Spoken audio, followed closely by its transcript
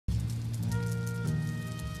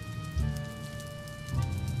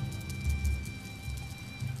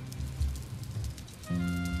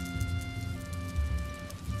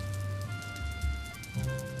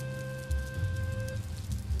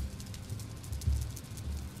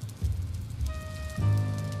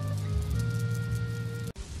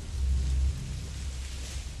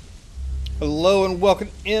Hello and welcome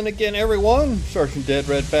in again, everyone.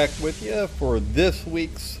 SgtDeadRed back with you for this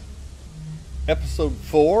week's episode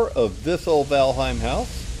 4 of This Old Valheim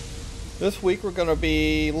House. This week we're going to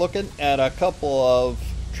be looking at a couple of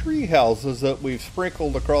tree houses that we've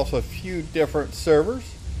sprinkled across a few different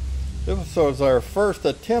servers. This was our first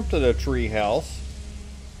attempt at a tree house,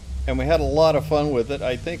 and we had a lot of fun with it.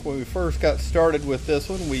 I think when we first got started with this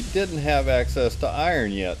one, we didn't have access to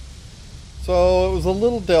iron yet. So it was a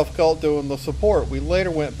little difficult doing the support. We later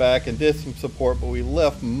went back and did some support, but we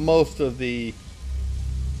left most of the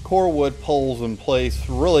core wood poles in place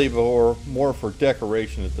really more for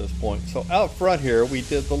decoration at this point. So out front here we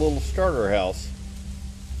did the little starter house.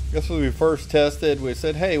 This was when we first tested. We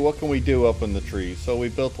said, hey, what can we do up in the trees? So we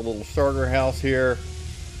built a little starter house here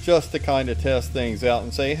just to kind of test things out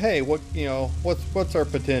and say, hey, what's our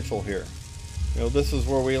potential here? This is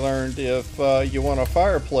where we learned if you want a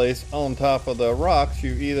fireplace on top of the rocks,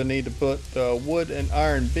 you either need to put wood and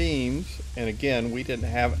iron beams. And again, we didn't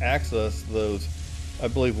have access to those, I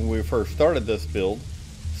believe, when we first started this build.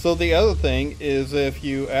 So the other thing is, if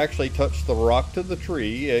you actually touch the rock to the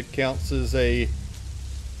tree, it counts as a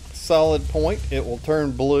solid point. It will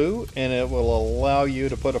turn blue and it will allow you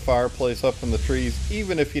to put a fireplace up in the trees,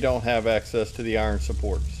 even if you don't have access to the iron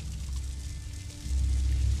supports.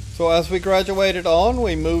 So as we graduated on,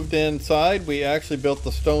 we moved inside. We actually built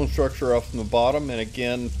the stone structure up from the bottom, and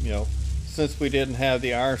again, since we didn't have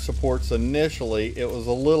the iron supports initially, it was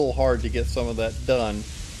a little hard to get some of that done.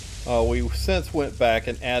 We since went back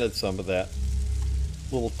and added some of that.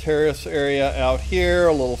 Little terrace area out here,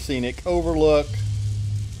 a little scenic overlook.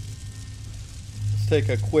 Let's take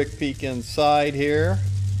a quick peek inside here.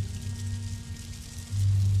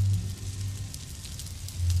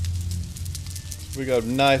 We got a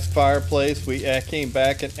nice fireplace. We came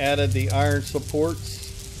back and added the iron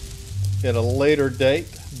supports at a later date,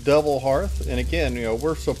 double hearth, and again,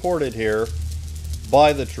 we're supported here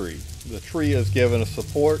by the tree. The tree has given us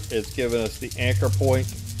support, it's given us the anchor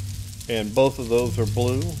point, and both of those are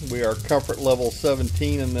blue. We are comfort level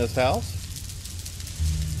 17 in this house.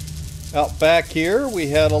 Out back here we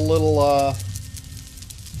had a little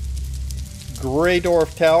gray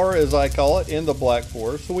dwarf tower, as I call it, in the Black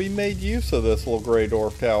Forest. So we made use of this little gray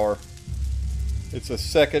dwarf tower. It's a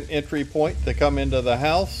second entry point to come into the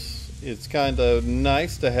house. It's kind of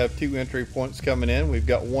nice to have two entry points coming in. We've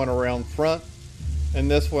got one around front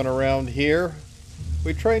and this one around here.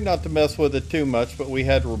 We tried not to mess with it too much, but we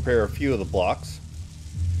had to repair a few of the blocks.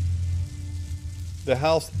 The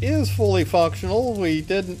house is fully functional. We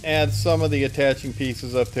didn't add some of the attaching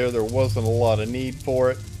pieces up there. There wasn't a lot of need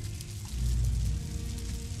for it.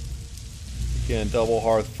 Again, double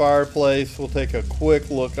hearth fireplace. We'll take a quick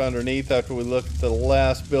look underneath after we look at the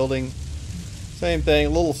last building. Same thing, a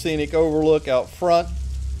little scenic overlook out front.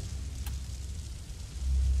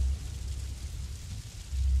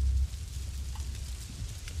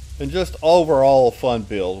 And just overall a fun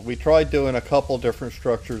build. We tried doing a couple different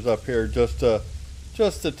structures up here just to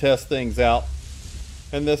test things out.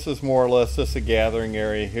 And this is more or less just a gathering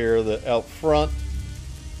area here that out front.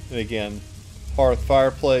 And again, hearth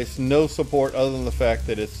fireplace, no support other than the fact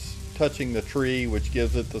that it's touching the tree, which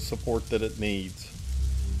gives it the support that it needs.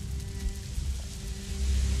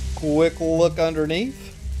 Quick look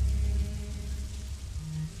underneath.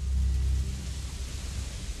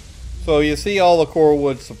 So you see all the core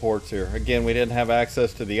wood supports here. Again, we didn't have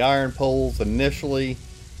access to the iron poles initially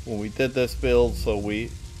when we did this build, so we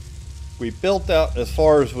built out as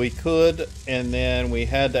far as we could, and then we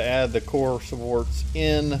had to add the core supports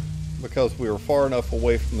in because we were far enough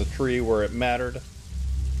away from the tree where it mattered.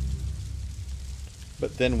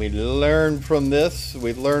 But then we learned from this.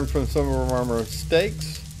 We learned from some of our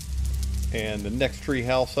mistakes. And the next tree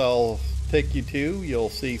house I'll take you to, you'll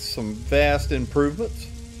see some vast improvements.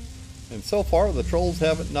 And so far, the trolls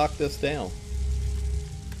haven't knocked us down.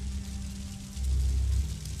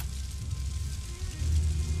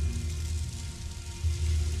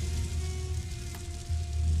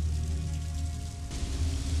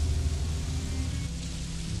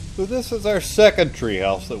 So this is our second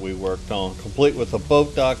treehouse that we worked on, complete with a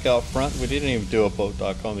boat dock out front. We didn't even do a boat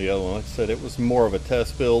dock on the other one. Like I said, it was more of a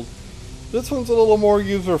test build. This one's a little more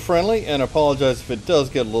user-friendly, and I apologize if it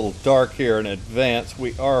does get a little dark here in advance.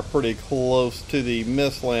 We are pretty close to the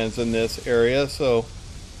mistlands in this area, so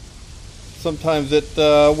sometimes it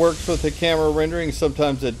works with the camera rendering,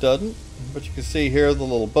 sometimes it doesn't. But you can see here the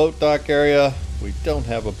little boat dock area. We don't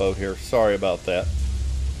have a boat here, sorry about that.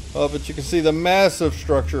 But you can see the massive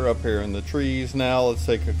structure up here in the trees now. Let's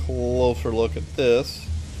take a closer look at this.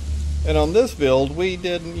 And on this build, we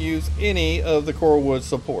didn't use any of the core wood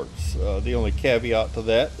supports. The only caveat to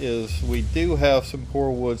that is we do have some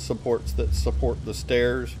core wood supports that support the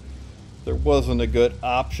stairs. There wasn't a good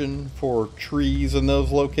option for trees in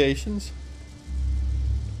those locations.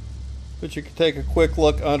 But you can take a quick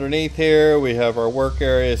look underneath here. We have our work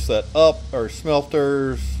area set up, our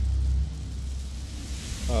smelters.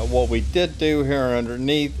 What we did do here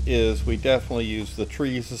underneath is we definitely used the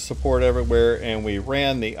trees as support everywhere, and we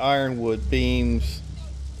ran the ironwood beams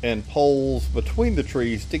and poles between the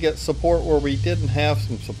trees to get support where we didn't have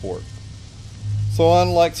some support. So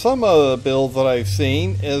unlike some of the builds that I've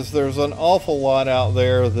seen, is there's an awful lot out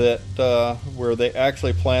there that where they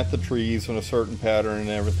actually plant the trees in a certain pattern and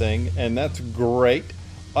everything, and that's great.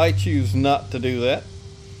 I choose not to do that.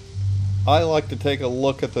 I like to take a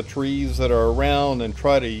look at the trees that are around and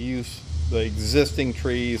try to use the existing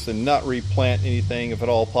trees and not replant anything if at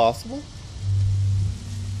all possible.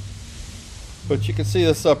 But you can see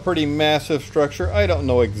this is a pretty massive structure. I don't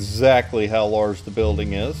know exactly how large the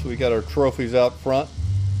building is. We got our trophies out front,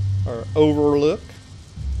 our overlook.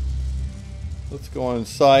 Let's go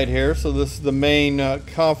inside here. So this is the main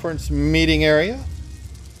conference meeting area.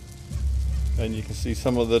 And you can see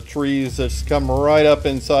some of the trees that come right up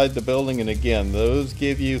inside the building. And again, those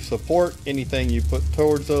give you support. Anything you put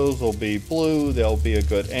towards those will be blue. They'll be a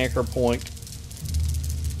good anchor point.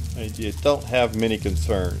 And you don't have many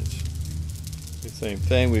concerns. The same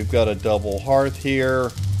thing, we've got a double hearth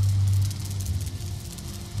here.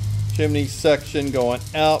 Chimney section going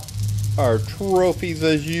out. Our trophies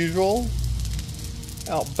as usual.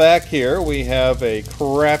 Out back here we have a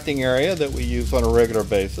crafting area that we use on a regular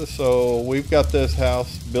basis. So we've got this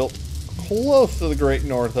house built close to the Great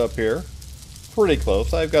North up here. Pretty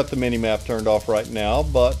close. I've got the mini map turned off right now,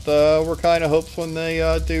 but we're kind of hopes when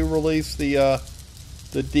they do release the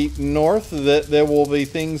Deep North that there will be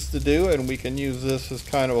things to do, and we can use this as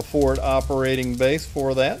kind of a forward operating base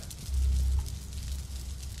for that.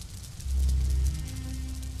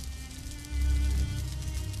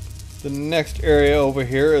 The next area over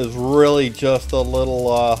here is really just a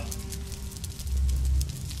little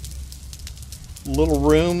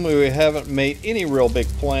room. We haven't made any real big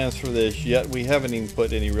plans for this yet. We haven't even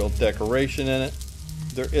put any real decoration in it.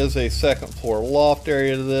 There is a second floor loft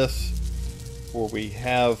area to this where we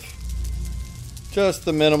have just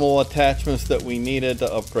the minimal attachments that we needed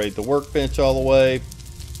to upgrade the workbench all the way.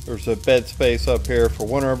 There's a bed space up here for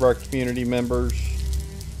one of our community members.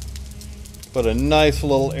 But a nice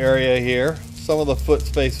little area here. Some of the foot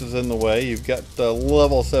spaces in the way. You've got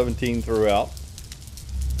level 17 throughout.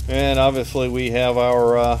 And obviously we have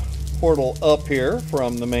our portal up here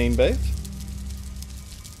from the main base.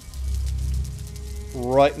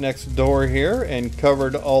 Right next door here and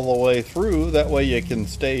covered all the way through. That way you can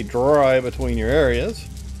stay dry between your areas.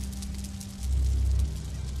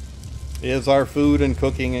 Is our food and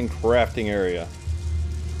cooking and crafting area.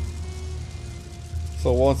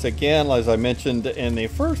 So once again, as I mentioned in the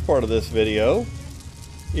first part of this video,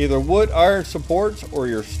 either wood iron supports or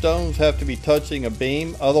your stones have to be touching a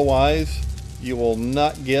beam, otherwise you will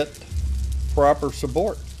not get proper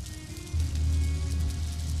support.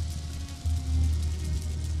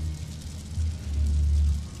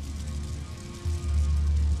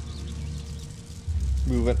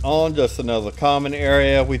 Moving on, just another common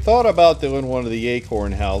area. We thought about doing one of the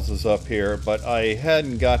acorn houses up here, but I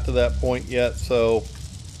hadn't got to that point yet, so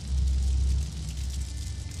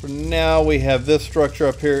for now we have this structure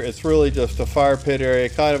up here. It's really just a fire pit area,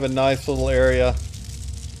 kind of a nice little area.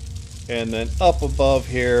 And then up above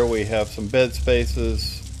here we have some bed spaces,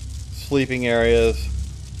 sleeping areas.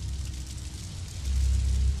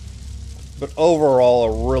 But overall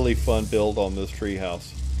a really fun build on this tree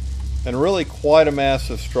house. And really quite a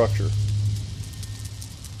massive structure.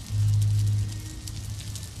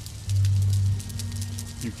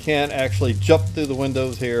 You can actually jump through the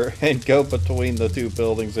windows here and go between the two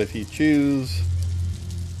buildings if you choose.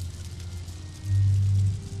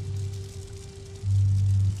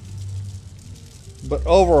 But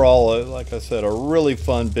overall, like I said, a really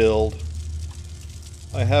fun build.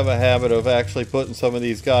 I have a habit of actually putting some of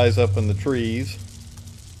these guys up in the trees.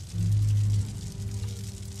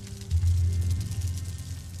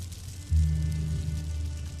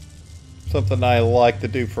 Something I like to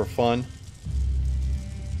do for fun.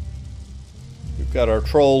 We've got our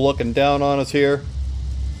troll looking down on us here.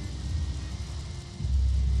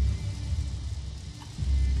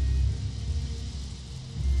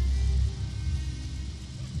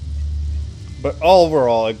 But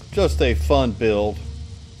overall, just a fun build.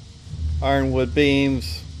 Ironwood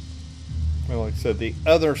beams. Well, like I said, the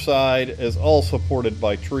other side is all supported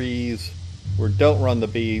by trees. where don't run the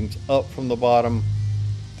beams up from the bottom.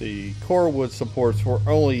 The core wood supports were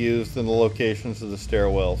only used in the locations of the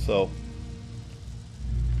stairwell, so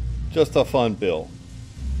just a fun build.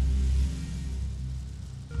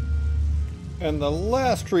 And the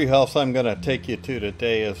last treehouse I'm going to take you to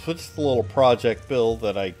today is just a little project build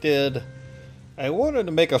that I did. I wanted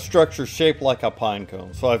to make a structure shaped like a pine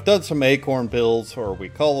cone. So I've done some acorn builds, or we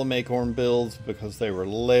call them acorn builds because they were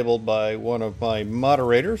labeled by one of my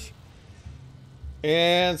moderators.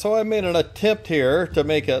 And so I made an attempt here to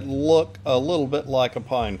make it look a little bit like a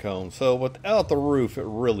pine cone. So without the roof, it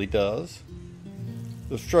really does.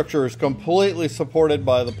 The structure is completely supported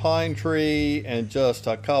by the pine tree and just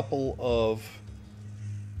a couple of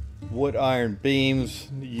wood iron beams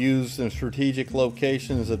used in strategic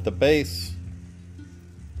locations at the base.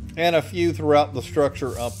 And a few throughout the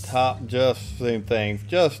structure up top, just same thing,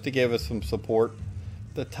 just to give us some support.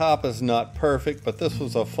 The top is not perfect, but this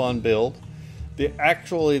was a fun build.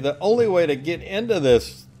 The only way to get into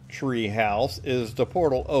this tree house is the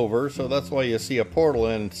portal over, so that's why you see a portal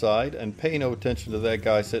inside. And pay no attention to that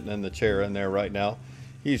guy sitting in the chair in there right now.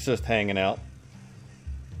 He's just hanging out.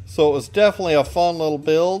 So it was definitely a fun little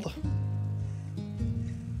build.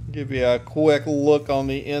 Give you a quick look on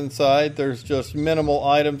the inside. There's just minimal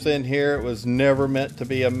items in here. It was never meant to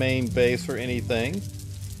be a main base or anything,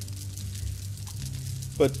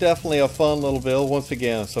 but definitely a fun little build. Once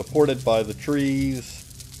again, supported by the trees.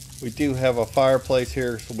 We do have a fireplace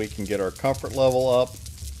here so we can get our comfort level up.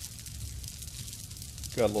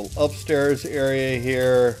 Got a little upstairs area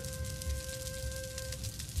here.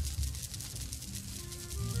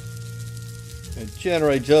 And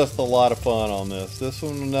generally just a lot of fun on this. This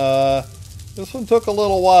one took a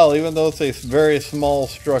little while, even though it's a very small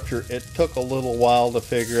structure. It took a little while to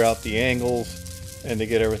figure out the angles and to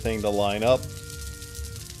get everything to line up.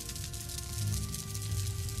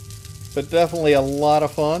 But definitely a lot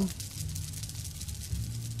of fun.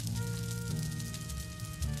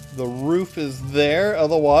 The roof is there,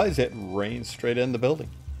 otherwise it rains straight in the building.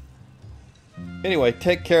 Anyway,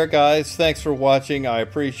 take care guys. Thanks for watching. I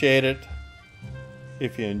appreciate it.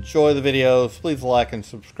 If you enjoy the videos, please like and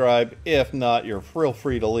subscribe. If not, you're real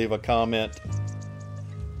free to leave a comment.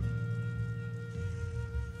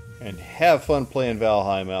 And have fun playing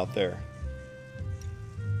Valheim out there.